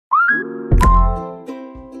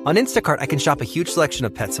On Instacart, I can shop a huge selection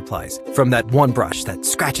of pet supplies, from that one brush that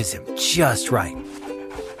scratches him just right,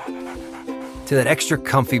 to that extra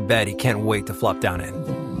comfy bed he can't wait to flop down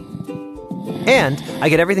in. And I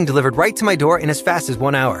get everything delivered right to my door in as fast as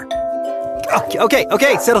 1 hour.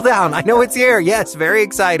 Okay, settle down. I know it's here. Yes, very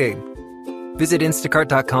exciting. Visit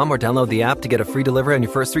instacart.com or download the app to get a free delivery on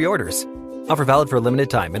your first 3 orders. Offer valid for a limited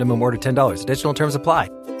time. Minimum order $10. Additional terms apply.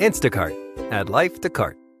 Instacart. Add life to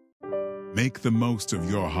cart. Make the most of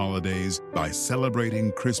your holidays by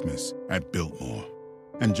celebrating Christmas at Biltmore.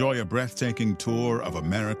 Enjoy a breathtaking tour of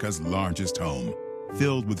America's largest home,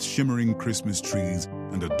 filled with shimmering Christmas trees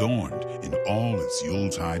and adorned in all its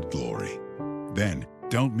Yuletide glory. Then,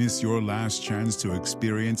 don't miss your last chance to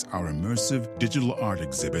experience our immersive digital art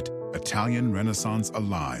exhibit, Italian Renaissance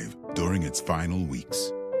Alive, during its final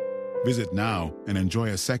weeks. Visit now and enjoy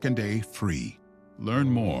a second day free. Learn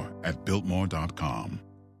more at Biltmore.com.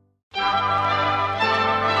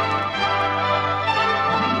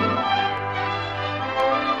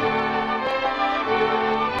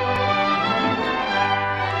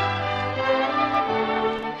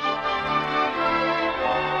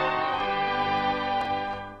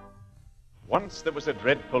 Once there was a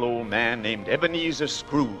dreadful old man named Ebenezer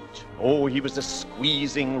Scrooge. Oh, he was a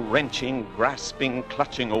squeezing, wrenching, grasping,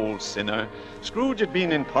 clutching old sinner. Scrooge had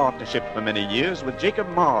been in partnership for many years with Jacob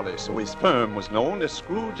Marley, so his firm was known as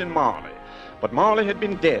Scrooge and Marley. But Marley had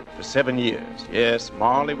been dead for 7 years. Yes,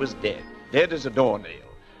 Marley was dead as a doornail.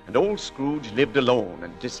 And old Scrooge lived alone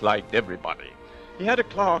and disliked everybody. He had a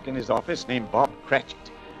clerk in his office named Bob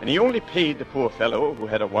Cratchit, and he only paid the poor fellow, who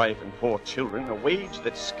had a wife and 4 children, a wage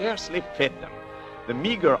that scarcely fed them. The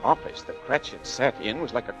meager office that Cratchit sat in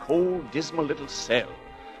was like a cold, dismal little cell.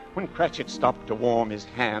 When Cratchit stopped to warm his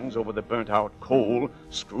hands over the burnt-out coal,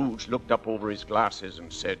 Scrooge looked up over his glasses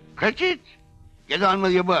and said, "Cratchit, get on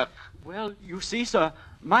with your work." "Well, you see, sir,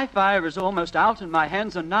 my fire is almost out and my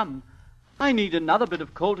hands are numb. I need another bit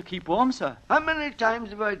of coal to keep warm, sir." "How many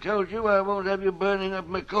times have I told you I won't have you burning up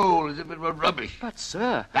my coal as if it were rubbish?" "But,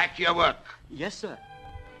 sir..." "Back to your work." "Yes, sir."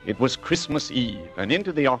 It was Christmas Eve, and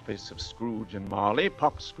into the office of Scrooge and Marley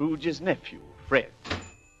popped Scrooge's nephew, Fred.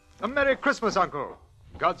 "A Merry Christmas, Uncle.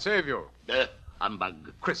 God save you."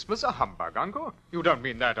 Humbug. "Christmas a humbug, Uncle? You don't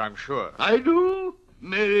mean that, I'm sure." "I do.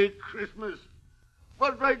 Merry Christmas.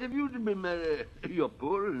 What right have you to be merry? You're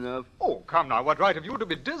poor enough." "Oh, come now, what right have you to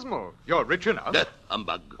be dismal? You're rich enough."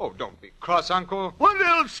 Humbug. "Oh, don't be cross, Uncle." "What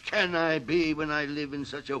else can I be when I live in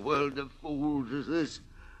such a world of fools as this?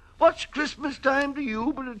 What's Christmas time to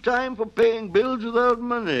you but a time for paying bills without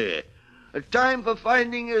money? A time for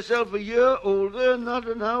finding yourself a year older, not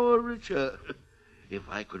an hour richer. If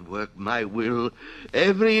I could work my will,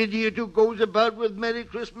 every idiot who goes about with Merry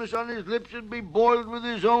Christmas on his lips would be boiled with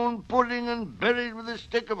his own pudding and buried with a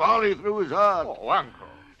stick of holly through his heart." "Oh, Uncle."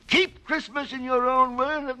 "Keep Christmas in your own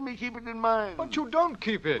way and let me keep it in mine." "But you don't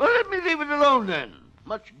keep it." "Well, let me leave it alone, then.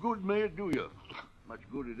 Much good may it do you. Much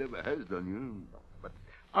good it ever has done you." "But,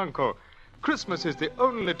 Uncle, Christmas is the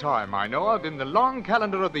only time I know of in the long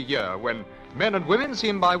calendar of the year when men and women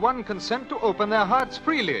seem by one consent to open their hearts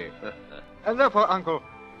freely. And therefore, Uncle,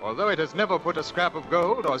 although it has never put a scrap of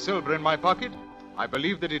gold or silver in my pocket, I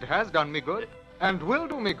believe that it has done me good and will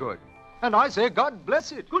do me good. And I say, God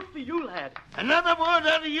bless it." "Good for you, lad." "Another word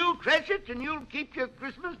out of you, Cratchit, and you'll keep your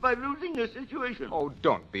Christmas by losing your situation." "Oh,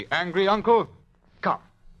 don't be angry, Uncle. Come,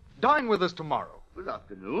 dine with us tomorrow." "Good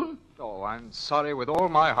afternoon." "Oh, I'm sorry with all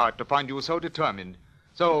my heart to find you so determined.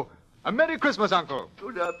 So, a Merry Christmas, Uncle."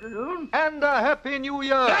 "Good afternoon." "And a Happy New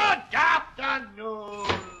Year." "Good afternoon."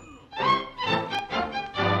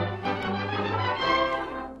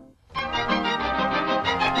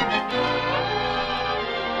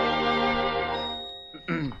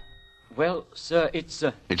 Well, sir, it's...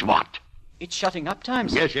 It's what? It's shutting up time,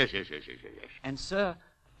 sir. Yes. And, sir,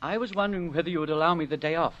 I was wondering whether you would allow me the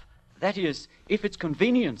day off. That is, if it's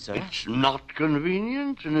convenient, sir. It's not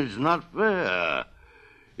convenient, and it's not fair.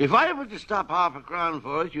 If I were to stop half a crown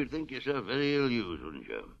for it, you'd think yourself very ill-used, wouldn't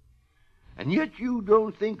you? And yet you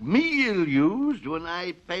don't think me ill-used when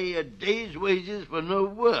I pay a day's wages for no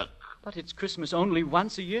work. But it's Christmas only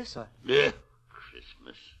once a year, sir.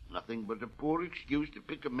 Christmas. Nothing but a poor excuse to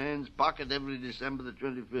pick a man's pocket every December the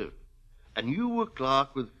 25th. And you a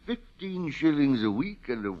clerk with 15 shillings a week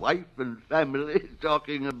and a wife and family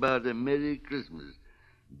talking about a Merry Christmas.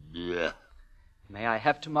 Blech. May I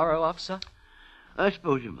have tomorrow off, sir? I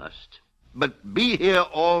suppose you must. But be here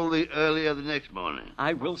all the earlier the next morning.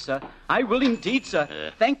 I will, sir. I will indeed,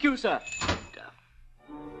 sir. Thank you, sir.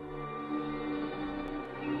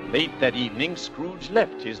 Late that evening, Scrooge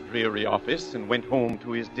left his dreary office and went home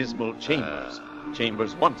to his dismal chambers.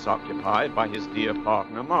 chambers once occupied by his dear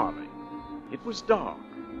partner Marley. It was dark,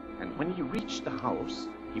 and when he reached the house,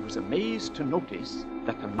 he was amazed to notice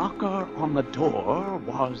that the knocker on the door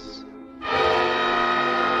was...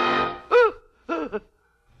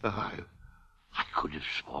 I could have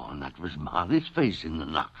sworn that was Marley's face in the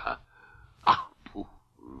knocker. Ah, pooh,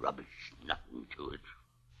 rubbish, nothing to it.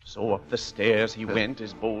 So up the stairs he went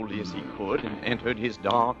as boldly as he could and entered his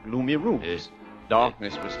dark, gloomy rooms.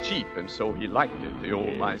 Darkness was cheap, and so he liked it, the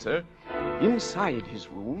old miser. Inside his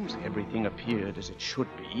rooms, everything appeared as it should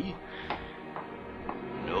be.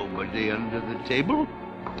 Nobody under the table.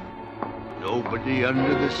 Nobody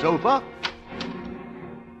under the sofa.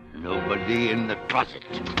 Nobody in the closet.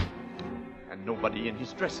 And nobody in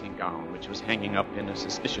his dressing gown, which was hanging up in a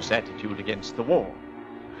suspicious attitude against the wall.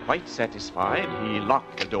 Quite satisfied, he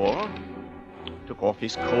locked the door, took off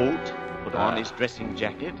his coat, put on his dressing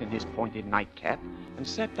jacket and his pointed nightcap, and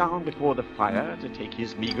sat down before the fire to take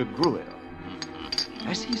his meager gruel.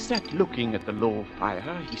 As he sat looking at the low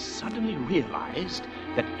fire, he suddenly realized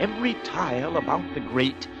that every tile about the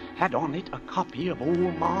grate had on it a copy of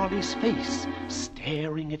old Marley's face,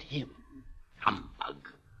 staring at him. Humbug.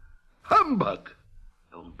 Humbug!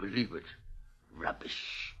 Don't believe it.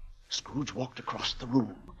 Rubbish. Scrooge walked across the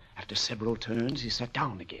room. After several turns, he sat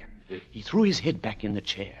down again. He threw his head back in the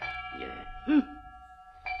chair.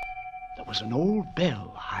 There was an old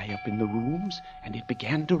bell high up in the rooms, and it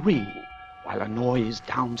began to ring, while a noise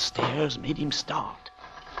downstairs made him start.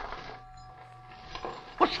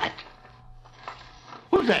 What's that?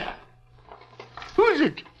 Who's there? Who is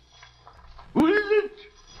it? Who is it?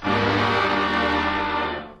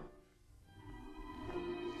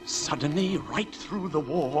 Suddenly, right through the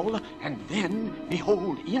wall, and then,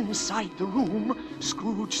 behold, inside the room,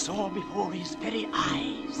 Scrooge saw before his very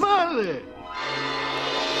eyes... Marley!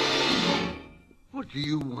 What do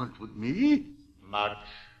you want with me? Much.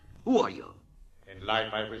 Who are you? In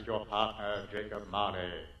life I was your partner, Jacob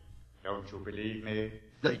Marley. Don't you believe me?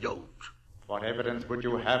 They don't. What evidence would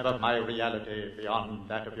you have of my reality beyond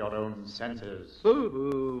that of your own senses?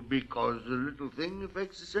 Oh, because the little thing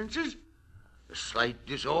affects the senses? A slight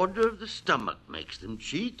disorder of the stomach makes them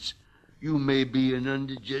cheats. You may be an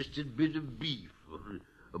undigested bit of beef, or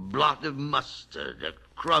a blot of mustard, a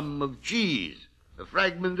crumb of cheese, a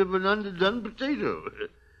fragment of an underdone potato.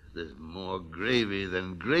 There's more gravy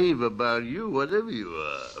than grave about you, whatever you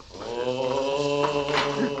are.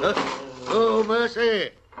 Oh,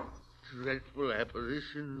 mercy! Dreadful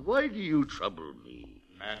apparition, why do you trouble me?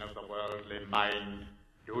 Man of the worldly mind,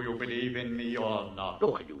 do you believe in me or not?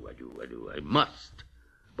 Oh, I do. I must.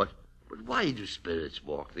 But why do spirits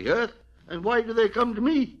walk the earth? And why do they come to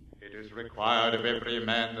me? It is required of every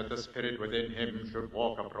man that the spirit within him should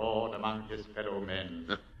walk abroad among his fellow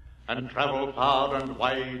men, and travel far and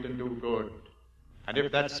wide and do good. And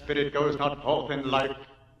if that spirit goes not forth in life,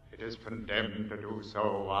 it is condemned to do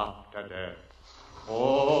so after death.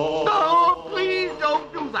 Oh! No, please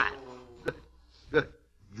don't do that.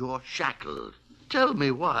 You're shackled. Tell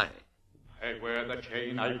me why. I wear the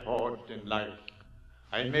chain I forged in life.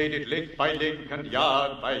 I made it link by link and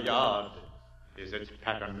yard by yard. Is its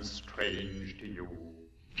pattern strange to you?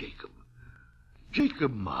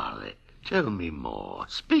 Jacob Marley, tell me more.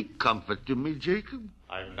 Speak comfort to me, Jacob.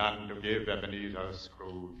 I've none to give, Ebenezer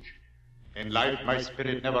Scrooge. In life my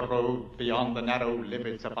spirit never roved beyond the narrow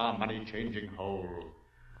limits of our money-changing hole,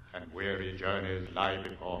 and weary journeys lie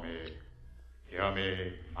before me. Hear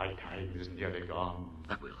me, my time is nearly gone.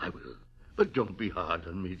 I will. But don't be hard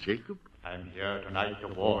on me, Jacob. I'm here tonight to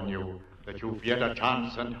warn you that you've yet a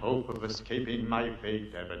chance and hope of escaping my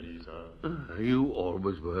fate, Ebenezer. You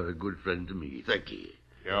always were a good friend to me. Thank you.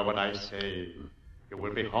 Hear what I say. You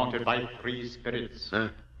will be haunted by 3 spirits.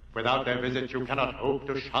 Without their visit, you cannot hope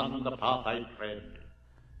to shun the path I tread.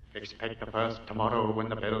 Expect the first tomorrow when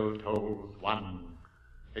the bell tolls 1.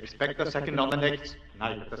 Expect the second on the next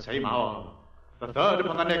night at the same hour. The third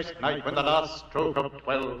upon the next night when the last stroke of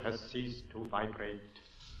 12 has ceased to vibrate.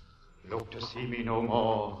 Look to see me no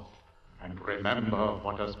more, and remember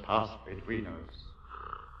what has passed between us.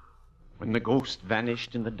 When the ghost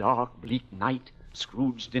vanished in the dark, bleak night,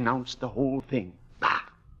 Scrooge denounced the whole thing. Bah!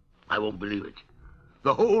 I won't believe it.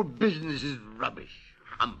 The whole business is rubbish.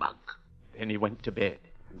 Humbug. Then he went to bed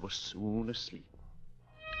and was soon asleep.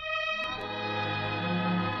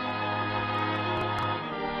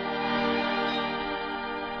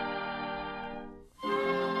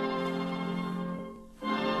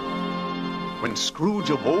 When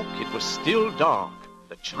Scrooge awoke, it was still dark.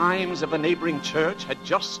 The chimes of a neighboring church had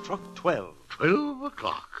just struck 12. 12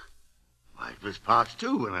 o'clock. Why, it was past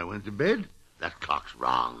 2 when I went to bed. That clock's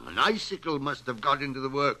wrong. An icicle must have got into the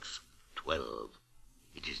works. 12.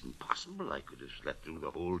 impossible. I could have slept through the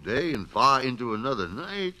whole day and far into another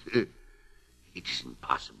night. It isn't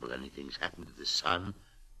possible anything's happened to the sun,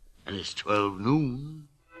 and it's 12 noon.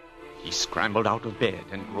 He scrambled out of bed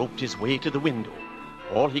and groped his way to the window.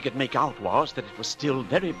 All he could make out was that it was still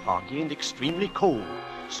very foggy and extremely cold.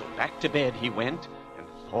 So back to bed he went and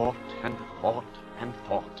thought and thought and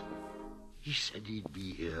thought. He said he'd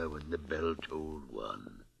be here when the bell tolled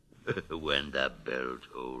 1. When the bell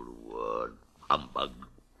tolled 1. Humbug.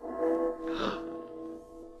 1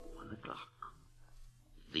 o'clock.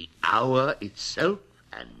 The hour itself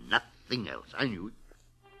and nothing else. I knew it.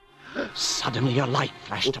 Suddenly a light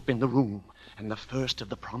flashed up in the room, and the first of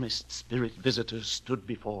the promised spirit visitors stood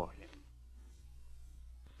before him.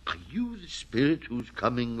 Are you the spirit whose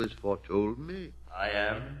coming was foretold me? I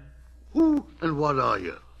am. Who and what are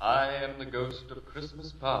you? I am the ghost of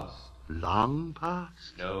Christmas past. Long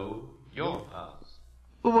past? No, your past.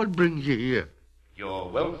 Well, what brings you here? Your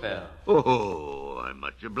welfare. Oh, I'm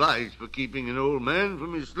much obliged for keeping an old man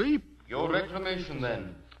from his sleep. Your reclamation,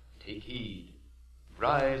 then. Take heed.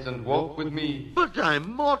 Rise and walk with me. But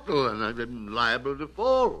I'm mortal, and I'm liable to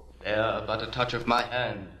fall. There, but a touch of my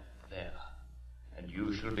hand. There. And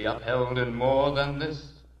you shall be upheld in more than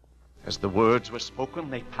this. As the words were spoken,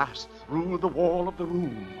 they passed through the wall of the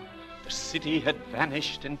room. The city had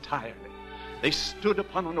vanished entirely. They stood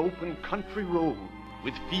upon an open country road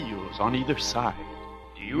with fields on either side.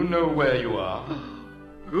 Do you know where you are?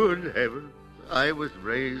 Good heavens. I was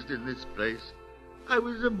raised in this place. I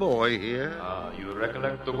was a boy here. Ah, you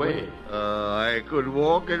recollect the way. I could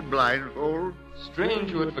walk in blindfold.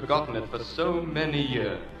 Strange you had forgotten it for so many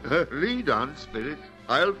years. Lead on, spirit.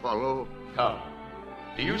 I'll follow. Come.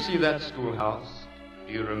 Do you see that schoolhouse?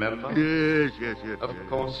 Do you remember? Yes. Of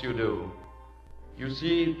course you do. You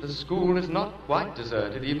see, the school is not quite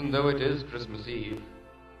deserted, even though it is Christmas Eve.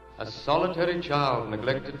 A solitary child,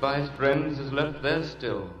 neglected by his friends, is left there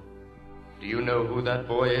still. Do you know who that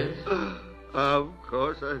boy is? Of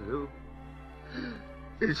course I do.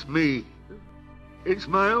 It's me. It's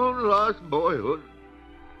my own lost boyhood.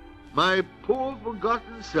 My poor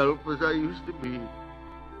forgotten self as I used to be.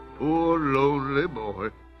 Poor lonely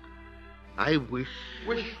boy. I wish...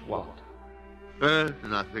 Wish what?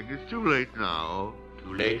 Nothing. It's too late now.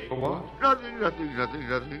 Too late for what? Nothing.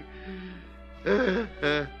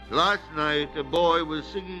 Last night a boy was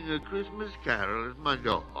singing a Christmas carol at my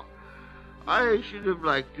door. I should have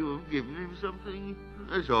liked to have given him something,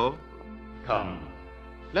 that's all. Come,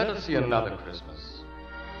 let us see another Christmas.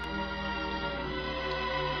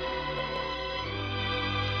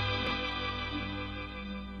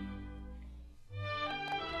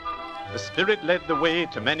 The spirit led the way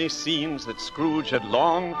to many scenes that Scrooge had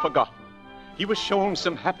long forgotten. He was shown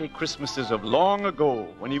some happy Christmases of long ago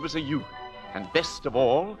when he was a youth. And best of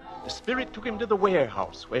all, the spirit took him to the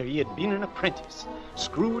warehouse where he had been an apprentice.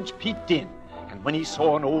 Scrooge peeped in, and when he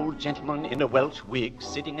saw an old gentleman in a Welsh wig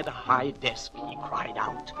sitting at a high desk, he cried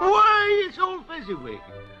out, "Why, it's old Fezziwig!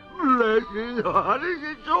 Bless his heart,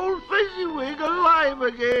 it's old Fezziwig alive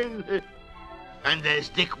again!" And there's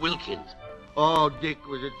Dick Wilkins. Oh, Dick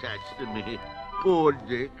was attached to me. Poor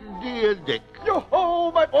Dick, dear Dick.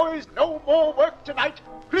 Yo-ho, my boys, no more work tonight.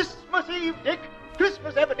 Christmas Eve, Dick.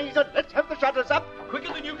 Christmas, Ebenezer, let's have the shutters up.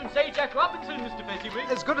 Quicker than you can say Jack Robinson, Mr. Fezziwig.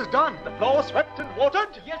 As good as done. The floor swept and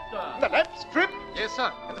watered. Yes, sir. The lamps trimmed. Yes,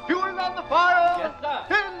 sir. And the fuel on the fire. Yes, sir.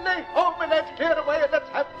 Hilly-ho, and let's clear away and let's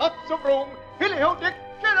have lots of room. Hilly-ho, Dick.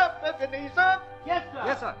 Get up, Ebenezer. Yes, sir.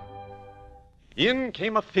 Yes, sir. In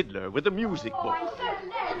came a fiddler with a music book.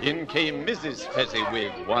 In came Mrs.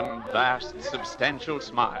 Fezziwig, one vast, substantial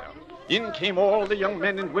smile. In came all the young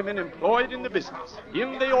men and women employed in the business.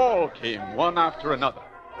 In they all came, one after another.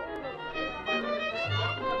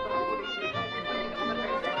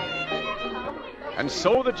 And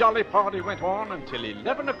so the jolly party went on until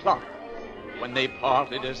 11 o'clock, when they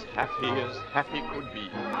parted as happy could be.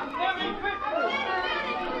 Merry Christmas!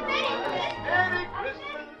 Merry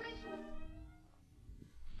Christmas!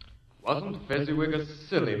 Wasn't Fezziwig a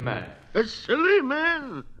silly man? A silly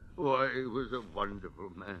man? Why, he was a wonderful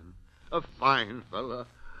man. A fine fella.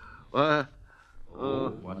 What's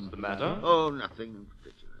the matter? Oh, nothing in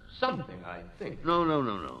particular. Something, I think. No.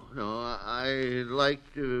 I'd like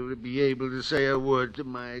to be able to say a word to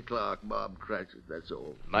my clerk, Bob Cratchit, that's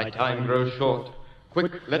all. My time grows short.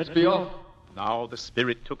 Quick, let's be off. Now the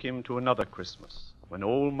spirit took him to another Christmas, when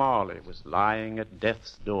old Marley was lying at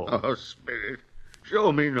death's door. Oh, spirit,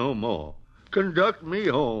 show me no more. Conduct me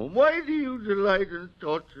home. Why do you delight in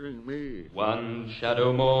torturing me? One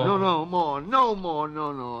shadow more. No more. No,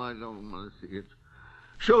 I don't want to see it.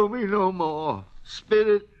 Show me no more.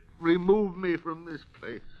 Spirit, remove me from this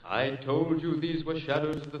place. I told you these were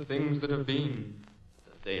shadows of the things that have been.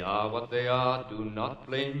 That they are what they are, do not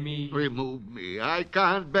blame me. Remove me. I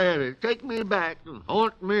can't bear it. Take me back and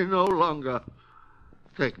haunt me no longer.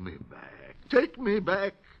 Take me back. Take me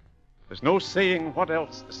back. There's no saying what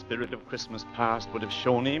else the spirit of Christmas past would have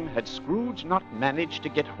shown him had Scrooge not managed to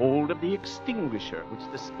get hold of the extinguisher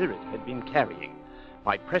which the spirit had been carrying.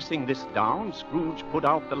 By pressing this down, Scrooge put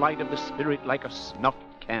out the light of the spirit like a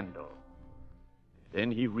snuffed candle.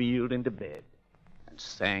 Then he reeled into bed and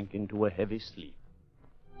sank into a heavy sleep.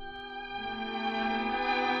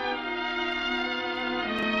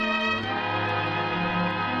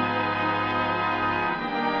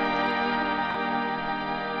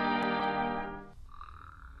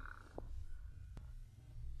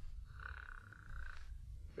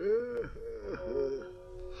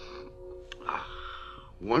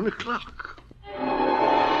 One o'clock.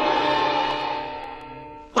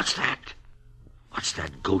 What's that? What's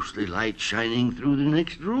that ghostly light shining through the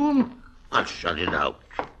next room? I'll shut it out.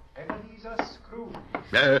 Ebenezer Scrooge.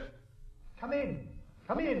 Come in,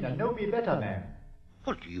 and know me better, man.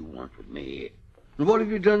 What do you want with me? And what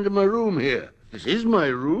have you done to my room here? This is my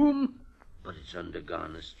room, but it's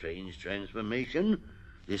undergone a strange transformation.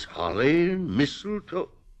 This holly and mistletoe.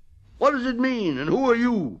 What does it mean, and who are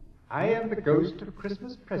you? I am the ghost of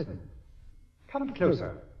Christmas present. Come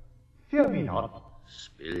closer. Fear me not.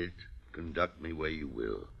 Spirit, conduct me where you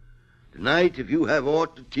will. Tonight, if you have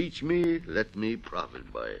aught to teach me, let me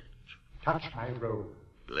profit by it. Touch my robe.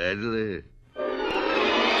 Gladly.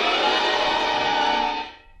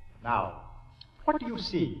 Now, what do you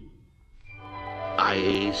see?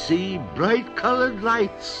 I see bright-colored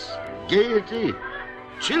lights, gaiety,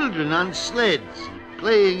 children on sleds,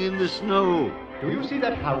 playing in the snow. Do you see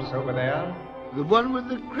that house over there? The one with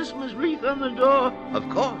the Christmas wreath on the door? Of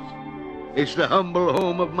course. It's the humble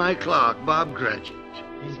home of my clerk, Bob Cratchit.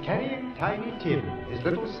 He's carrying Tiny Tim, his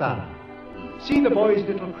little son. See the boy's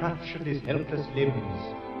little crutch and his helpless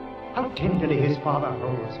limbs. How tenderly his father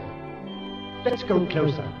holds him. Let's go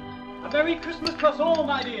closer. A Merry Christmas to us all,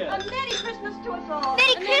 my dear. A Merry Christmas to us all.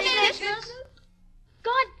 Merry Christmas.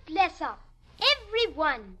 God bless us,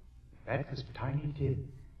 everyone. That was Tiny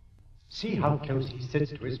Tim. See how close he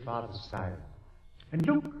sits to his father's side. And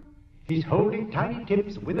look, he's holding Tiny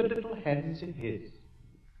Tim's withered little hands in his.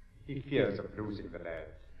 He fears of losing the lad.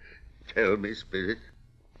 Tell me, Spirit,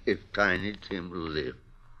 if Tiny Tim will live.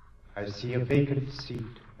 I see a vacant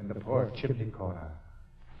seat in the poor chimney corner,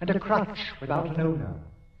 and a crutch without an owner.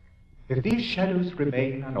 If these shadows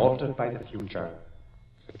remain unaltered by the future,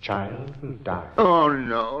 the child will die. Oh,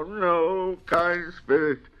 no, kind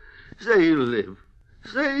Spirit. Say he'll live.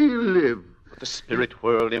 Say he'll live. But the spirit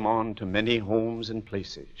whirled him on to many homes and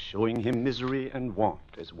places, showing him misery and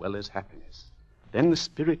want as well as happiness. Then the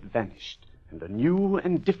spirit vanished, and a new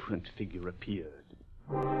and different figure appeared.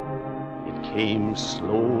 It came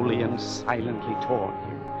slowly and silently toward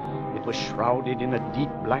him. It was shrouded in a deep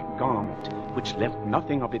black garment, which left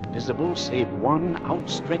nothing of it visible save one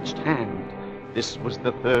outstretched hand. This was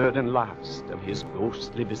the third and last of his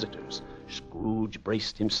ghostly visitors. Scrooge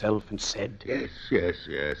braced himself and said,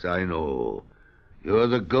 Yes, I know. You're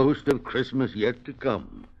the ghost of Christmas yet to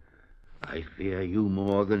come. I fear you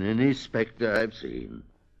more than any specter I've seen.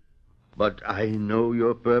 But I know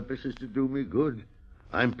your purpose is to do me good.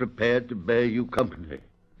 I'm prepared to bear you company.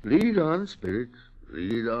 Lead on, spirits,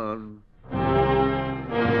 lead on.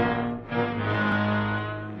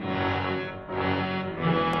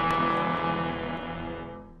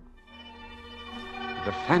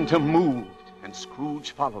 The phantom moved, and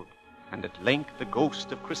Scrooge followed, and at length the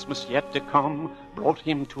ghost of Christmas yet to come brought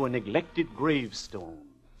him to a neglected gravestone.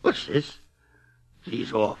 What's this?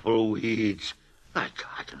 These awful weeds. I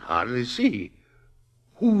can hardly see.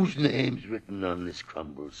 Whose name's written on this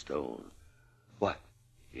crumbled stone? What?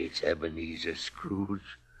 It's Ebenezer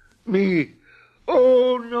Scrooge. Me.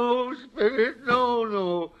 Oh, no, Spirit,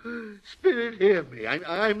 no. Spirit, hear me.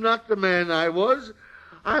 I'm not the man I was.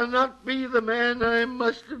 I'll not be the man I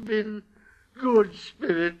must have been. Good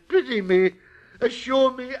Spirit, pity me.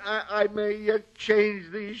 Assure me I may yet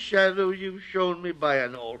change these shadows you've shown me by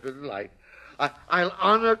an altered light. I'll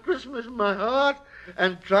honor Christmas in my heart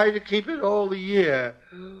and try to keep it all the year.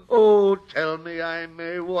 Oh, tell me I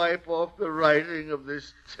may wipe off the writing of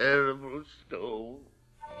this terrible stone.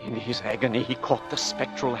 In his agony, he caught the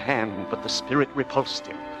spectral hand, but the spirit repulsed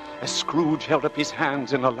him. As Scrooge held up his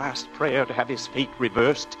hands in a last prayer to have his fate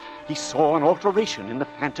reversed, he saw an alteration in the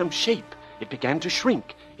phantom's shape. It began to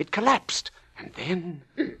shrink. It collapsed. And then...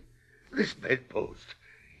 This bedpost.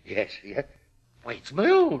 Yes. Why, it's my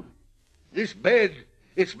own. This bed,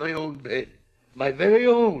 it's my own bed. My very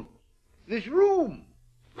own. This room,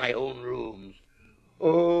 my own rooms.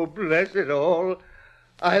 Oh, bless it all.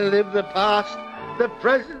 I live the past, the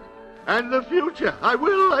present, and the future. I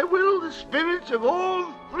will. The spirits of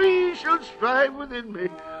all three shall strive within me.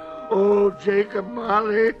 Oh, Jacob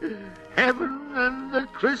Marley, heaven and the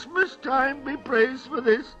Christmas time be praised for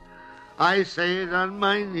this. I say it on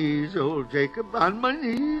my knees, old Jacob, on my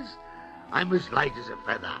knees. I'm as light as a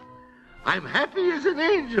feather. I'm happy as an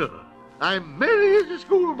angel. I'm merry as a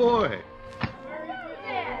schoolboy.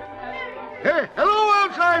 Hey, hello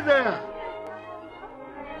outside there.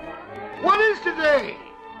 What is today?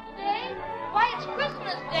 Today? Why, it's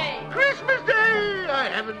Christmas Day. Christmas Day! I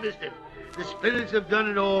haven't missed it. The spirits have done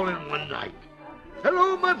it all in one night.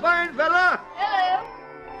 Hello, my fine fella. Hello.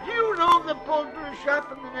 Do you know the poulterer's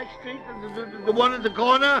shop in the next street, the one at the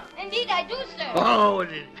corner? Indeed, I do, sir. Oh,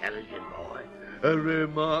 an intelligent boy. A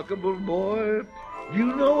remarkable boy. Do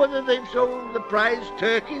you know whether they've sold the prize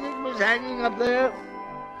turkey that was hanging up there?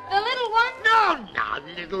 The little one? No, not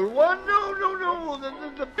the little one. No.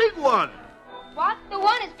 The big one. What? The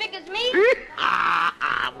one as big as me?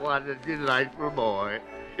 What a delightful boy.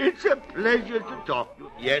 It's a pleasure to talk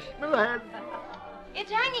to. Yes, my lad.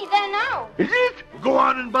 It's hanging there now. Is it? Go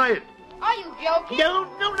on and buy it. Are you joking?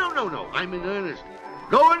 No. I'm in earnest.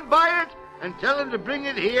 Go and buy it and tell him to bring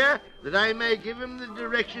it here that I may give him the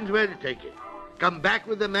directions where to take it. Come back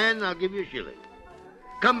with the man and I'll give you a shilling.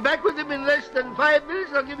 Come back with him in less than 5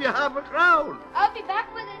 minutes, I'll give you half a crown. I'll be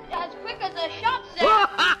back with it as quick as a shot, sir.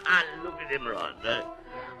 Look at him run.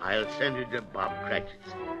 I'll send it to Bob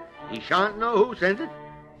Cratchit's. He shan't know who sent it.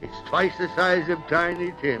 It's twice the size of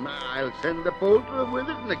Tiny Tim. I'll send the poulterer with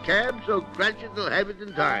it in the cab so Cratchit will have it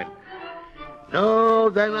in time. No,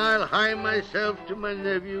 then I'll hie myself to my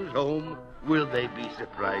nephew's home. Will they be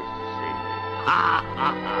surprised to see me?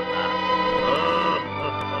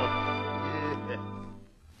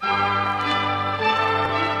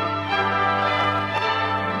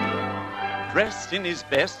 Dressed in his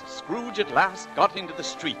best, Scrooge at last got into the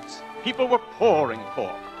streets. People were pouring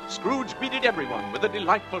forth. Scrooge greeted everyone with a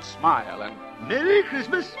delightful smile and... Merry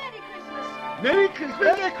Christmas! Merry Christmas!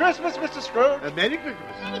 Merry Christmas! Merry Christmas, Mr. Scrooge! Merry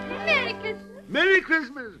Christmas! Merry Christmas! Merry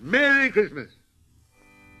Christmas! Merry Christmas!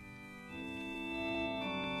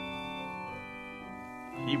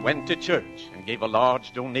 He went to church and gave a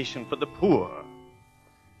large donation for the poor.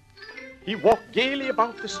 He walked gaily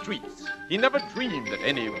about the streets. He never dreamed that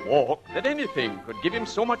any walk, that anything could give him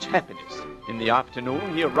so much happiness. In the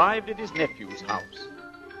afternoon, he arrived at his nephew's house.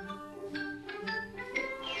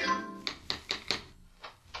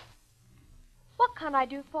 What can I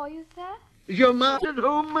do for you, sir? Is your man at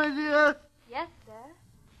home, my dear? Yes, sir.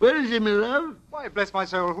 Where is he, my love? Why, bless my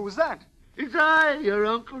soul, who's that? It's I, your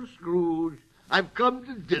Uncle Scrooge. I've come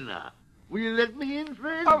to dinner. Will you let me in,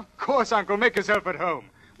 friend? Of course, Uncle. Make yourself at home.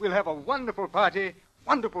 We'll have a wonderful party,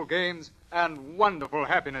 wonderful games, and wonderful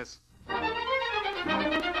happiness. The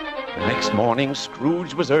next morning,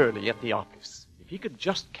 Scrooge was early at the office. If he could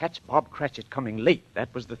just catch Bob Cratchit coming late,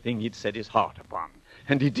 that was the thing he'd set his heart upon.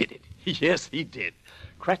 And he did it. Yes, he did.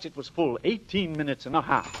 Cratchit was full 18 minutes and a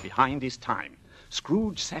half behind his time.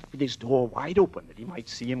 Scrooge sat with his door wide open that he might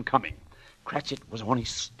see him coming. Cratchit was on his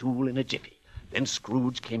stool in a jiffy. Then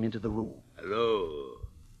Scrooge came into the room. Hello.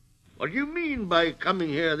 What do you mean by coming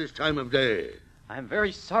here this time of day? I'm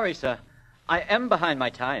very sorry, sir. I am behind my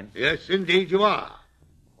time. Yes, indeed you are.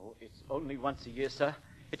 Oh, it's only once a year, sir.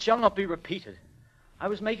 It shall not be repeated. I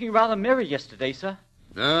was making rather merry yesterday, sir.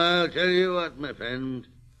 I'll tell you what, my friend.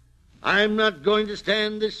 I'm not going to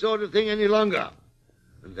stand this sort of thing any longer.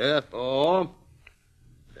 And therefore,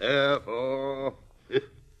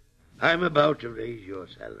 I'm about to raise your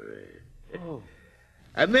salary. Oh.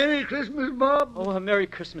 A Merry Christmas, Bob. Oh, a Merry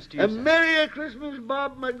Christmas to you, A sir. merrier Christmas,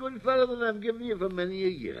 Bob, my good fellow, than I've given you for many a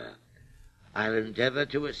year. I'll endeavor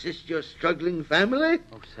to assist your struggling family.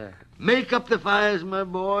 Oh, sir. Make up the fires, my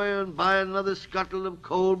boy, and buy another scuttle of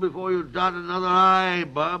coal before you dot another I,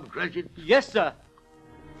 Bob Cratchit. Yes, sir.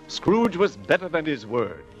 Scrooge was better than his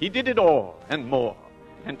word. He did it all and more.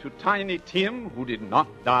 And to Tiny Tim, who did not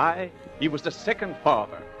die, he was the second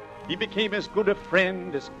father. He became as good a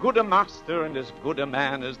friend, as good a master, and as good a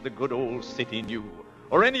man as the good old city knew,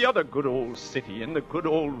 or any other good old city in the good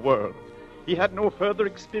old world. He had no further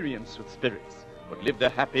experience with spirits, but lived a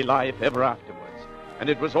happy life ever afterwards. And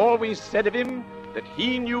it was always said of him that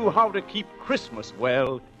he knew how to keep Christmas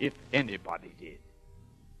well, if anybody did.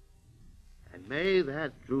 And may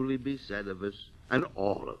that truly be said of us, and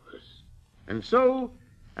all of us. And so,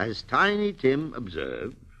 as Tiny Tim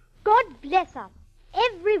observed... God bless us,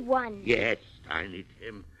 everyone. Yes, Tiny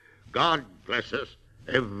Tim. God bless us,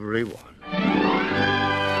 everyone.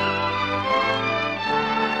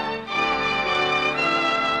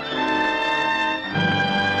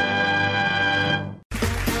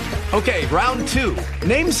 Okay, round two.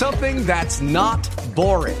 Name something that's not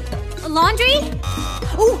boring. A laundry?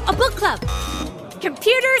 Ooh, a book club.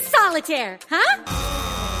 Computer solitaire, huh?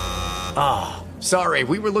 Ah, sorry,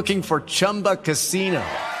 we were looking for Chumba Casino.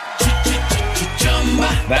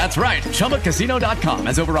 That's right, ChumbaCasino.com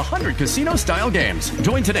has over 100 casino-style games.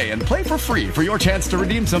 Join today and play for free for your chance to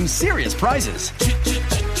redeem some serious prizes.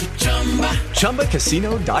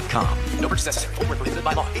 ChumbaCasino.com. No purchase necessary. Void where prohibited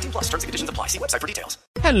by law. 18+. Terms and conditions apply. See website for details.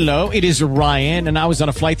 Hello, it is Ryan, and I was on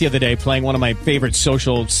a flight the other day playing one of my favorite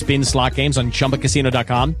social spin slot games on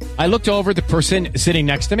ChumbaCasino.com. I looked over at the person sitting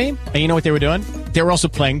next to me, and you know what they were doing? They were also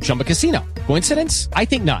playing Chumba Casino. Coincidence? I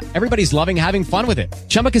think not. Everybody's loving having fun with it.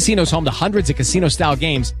 Chumba Casino is home to hundreds of casino-style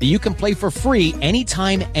games that you can play for free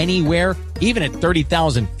anytime, anywhere, even at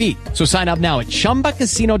 30,000 feet. So sign up now at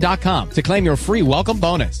ChumbaCasino.com to claim your free welcome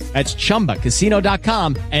bonus. That's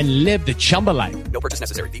ChumbaCasino.com and live the Chumba life. No purchase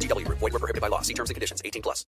necessary. VGW. Void where prohibited by law. See terms and conditions. 18+.